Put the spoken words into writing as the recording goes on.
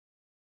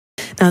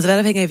Now,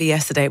 developing over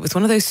yesterday, it was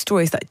one of those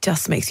stories that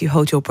just makes you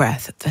hold your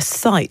breath. The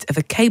sight of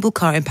a cable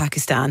car in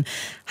Pakistan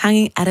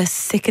hanging at a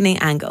sickening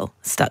angle,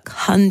 stuck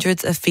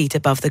hundreds of feet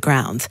above the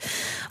ground.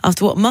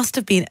 After what must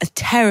have been a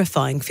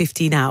terrifying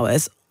 15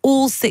 hours,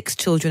 all 6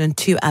 children and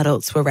 2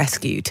 adults were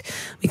rescued.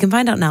 We can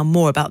find out now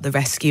more about the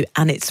rescue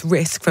and its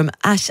risk from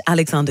Ash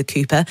Alexander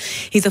Cooper.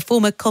 He's a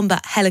former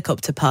combat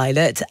helicopter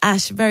pilot.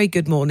 Ash, very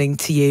good morning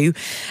to you.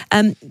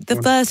 The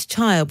first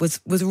child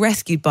was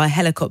rescued by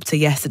helicopter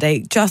yesterday.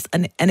 Just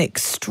an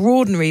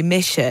extraordinary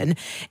mission.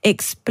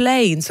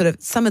 Explain sort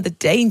of some of the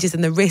dangers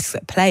and the risks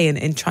at play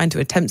in trying to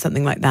attempt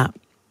something like that.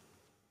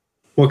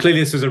 Well, clearly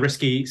this was a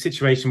risky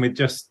situation with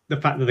just the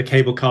fact that the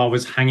cable car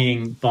was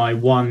hanging by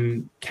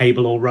one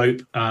cable or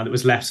rope that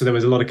was left. So there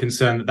was a lot of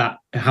concern that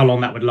how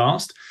long that would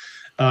last.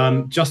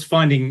 Just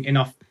finding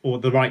enough or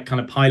the right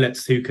kind of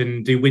pilots who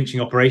can do winching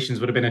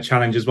operations would have been a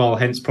challenge as well.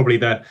 Hence, probably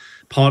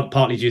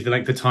partly due to the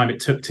length of time it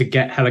took to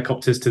get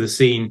helicopters to the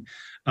scene.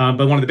 But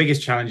one of the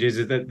biggest challenges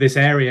is that this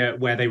area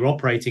where they were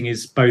operating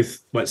is both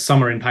it's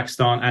summer in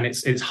Pakistan and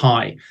it's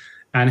high.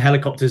 And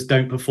helicopters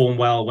don't perform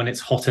well when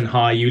it's hot and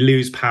high. You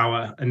lose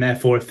power, and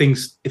therefore, if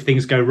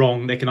things go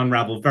wrong, they can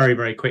unravel very,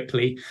 very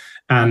quickly.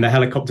 And the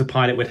helicopter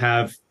pilot would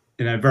have,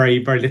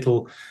 very, very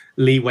little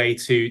leeway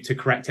to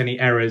correct any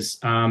errors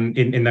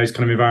in those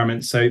kind of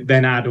environments. So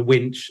then add a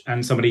winch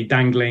and somebody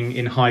dangling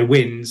in high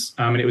winds,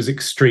 and it was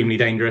extremely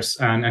dangerous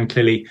and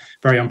clearly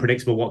very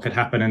unpredictable what could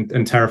happen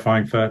and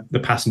terrifying for the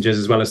passengers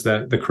as well as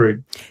the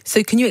crew.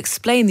 So can you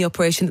explain the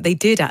operation that they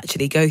did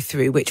actually go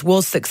through, which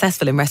was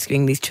successful in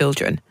rescuing these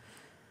children?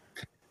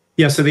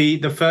 Yeah, so the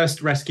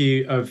first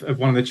rescue of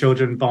one of the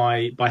children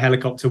by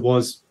helicopter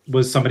was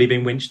somebody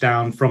being winched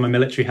down from a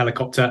military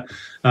helicopter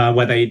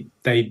where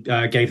they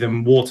gave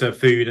them water,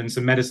 food and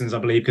some medicines, I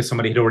believe, because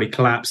somebody had already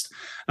collapsed.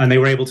 And they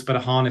were able to put a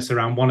harness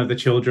around one of the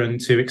children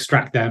to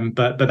extract them.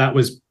 But that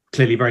was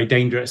clearly very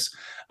dangerous.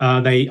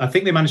 I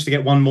think they managed to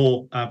get one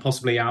more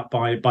possibly out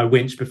by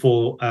winch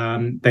before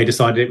they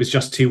decided it was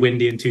just too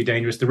windy and too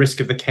dangerous. The risk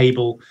of the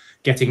cable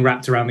getting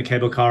wrapped around the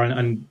cable car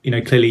and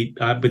clearly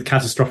with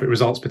catastrophic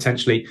results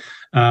potentially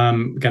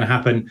going to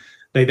happen.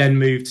 They then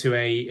moved to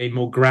a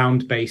more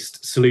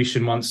ground-based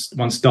solution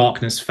once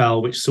darkness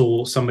fell, which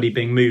saw somebody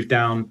being moved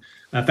down,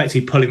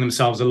 effectively pulling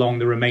themselves along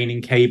the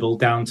remaining cable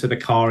down to the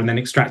car and then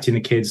extracting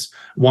the kids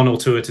 1 or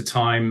 2 at a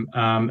time,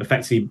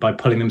 effectively by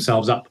pulling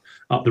themselves up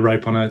the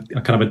rope on a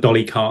kind of a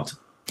dolly cart.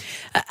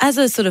 As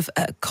a sort of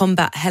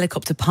combat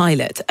helicopter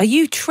pilot, are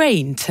you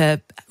trained to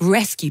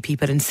rescue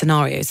people in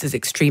scenarios as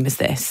extreme as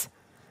this?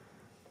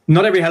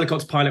 Not every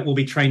helicopter pilot will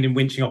be trained in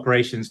winching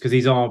operations because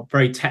these are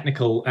very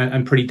technical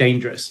and pretty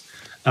dangerous.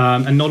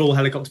 And not all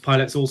helicopter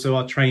pilots also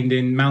are trained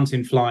in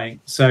mountain flying.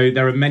 So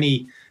there are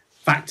many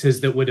factors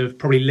that would have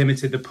probably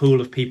limited the pool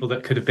of people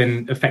that could have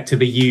been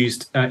effectively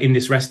used in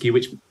this rescue,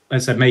 which,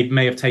 as I said,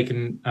 may have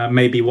taken,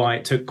 maybe why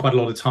it took quite a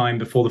lot of time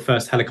before the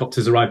first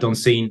helicopters arrived on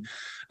scene.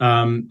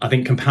 I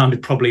think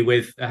compounded probably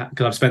with,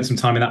 because I've spent some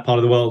time in that part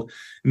of the world,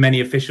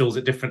 many officials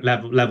at different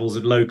levels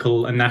of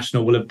local and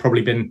national will have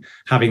probably been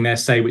having their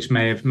say, which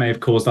may have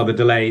caused other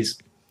delays.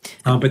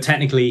 But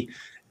technically,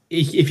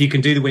 if you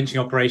can do the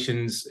winching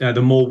operations,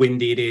 the more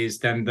windy it is,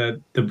 then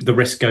the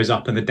risk goes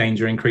up and the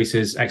danger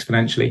increases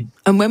exponentially.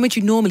 And when would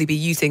you normally be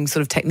using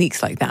sort of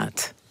techniques like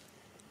that?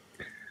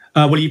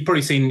 Well, you've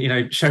probably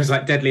seen, shows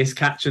like Deadliest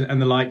Catch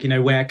and the like,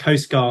 where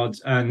Coast Guard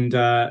and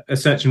a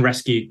search and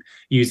rescue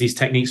use these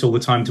techniques all the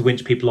time to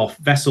winch people off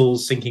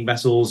vessels, sinking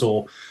vessels,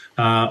 or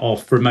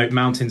off remote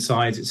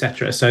mountainsides,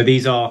 etc. So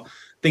these are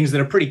things that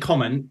are pretty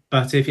common.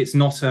 But if it's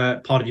not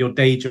a part of your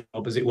day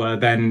job, as it were,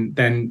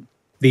 then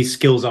these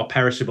skills are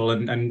perishable.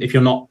 And if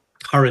you're not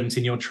current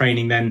in your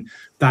training, then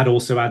that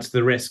also adds to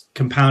the risk.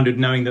 Compounded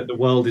knowing that the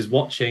world is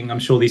watching, I'm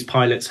sure these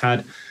pilots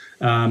had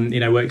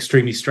were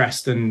extremely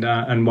stressed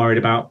and worried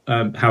about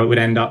how it would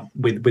end up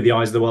with the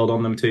eyes of the world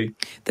on them too.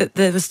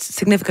 There was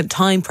significant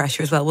time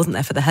pressure as well, wasn't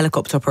there, for the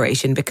helicopter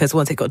operation? Because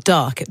once it got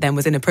dark, it then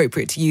was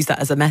inappropriate to use that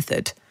as a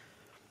method.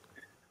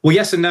 Well,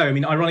 yes and no. I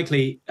mean,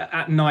 ironically,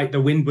 at night,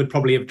 the wind would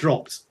probably have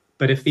dropped.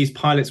 But if these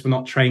pilots were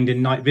not trained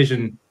in night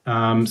vision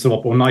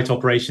or night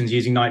operations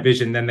using night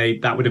vision, then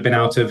that would have been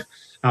out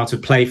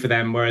of play for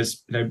them.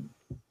 Whereas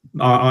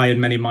I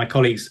and many of my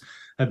colleagues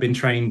have been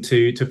trained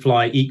to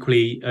fly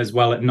equally as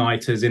well at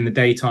night as in the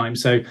daytime.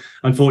 So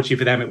unfortunately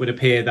for them, it would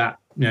appear that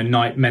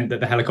night meant that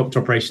the helicopter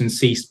operations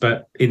ceased.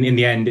 But in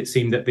the end, it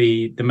seemed that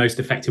the most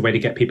effective way to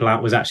get people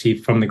out was actually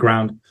from the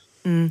ground.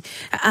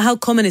 How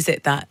common is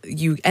it that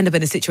you end up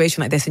in a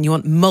situation like this and you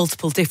want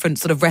multiple different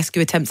sort of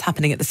rescue attempts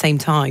happening at the same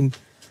time?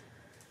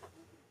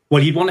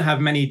 Well, you'd want to have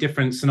many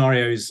different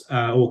scenarios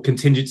or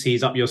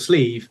contingencies up your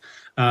sleeve,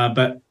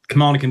 but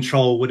command and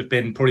control would have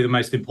been probably the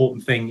most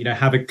important thing.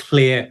 Have a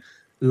clear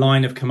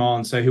line of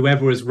command. So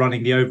whoever was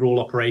running the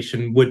overall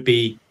operation would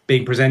be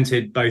being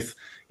presented both,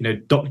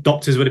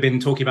 doctors would have been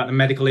talking about the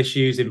medical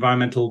issues.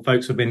 Environmental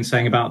folks would have been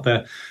saying about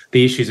the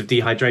issues of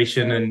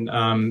dehydration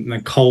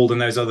and cold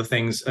and those other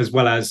things, as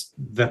well as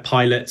the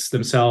pilots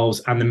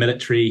themselves and the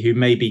military, who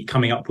may be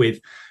coming up with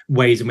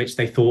ways in which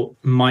they thought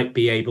might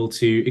be able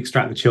to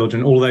extract the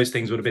children. All those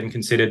things would have been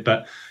considered,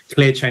 but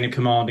clear chain of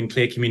command and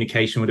clear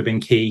communication would have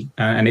been key.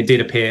 And it did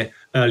appear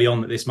early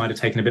on that this might have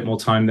taken a bit more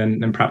time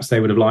than perhaps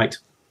they would have liked.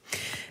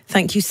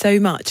 Thank you so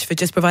much for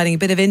just providing a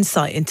bit of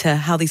insight into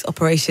how these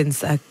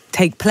operations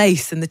take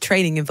place and the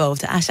training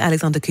involved. Ash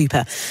Alexander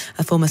Cooper,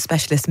 a former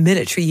specialist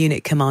military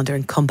unit commander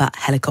and combat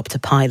helicopter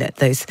pilot.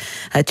 Those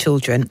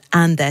children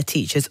and their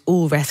teachers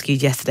all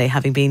rescued yesterday,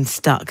 having been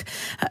stuck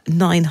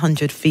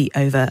 900 feet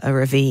over a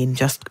ravine.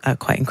 Just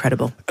quite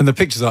incredible. And the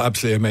pictures are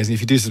absolutely amazing. If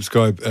you do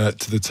subscribe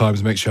to the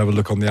Times, make sure you have a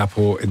look on the app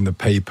or in the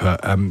paper.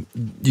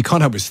 You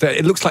can't help but stare.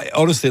 It looks like,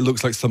 honestly, it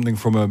looks like something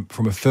from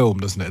a film,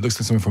 doesn't it? It looks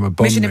like something from a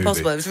Bond Mission movie.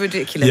 Impossible. It was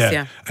ridiculous.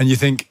 Yeah. And you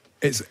think,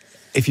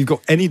 if you've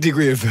got any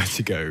degree of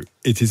vertigo,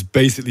 it is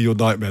basically your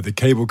nightmare. The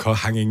cable car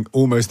hanging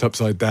almost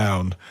upside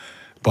down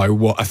by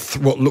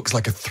what looks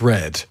like a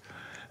thread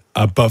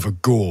above a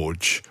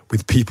gorge,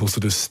 with people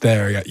sort of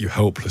staring at you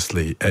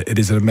helplessly. It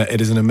is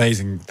an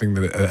amazing thing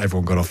that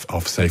everyone got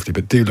off safely.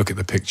 But do look at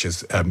the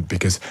pictures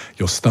because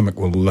your stomach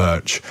will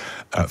lurch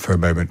for a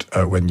moment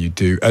when you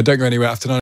do. Don't go anywhere after 9.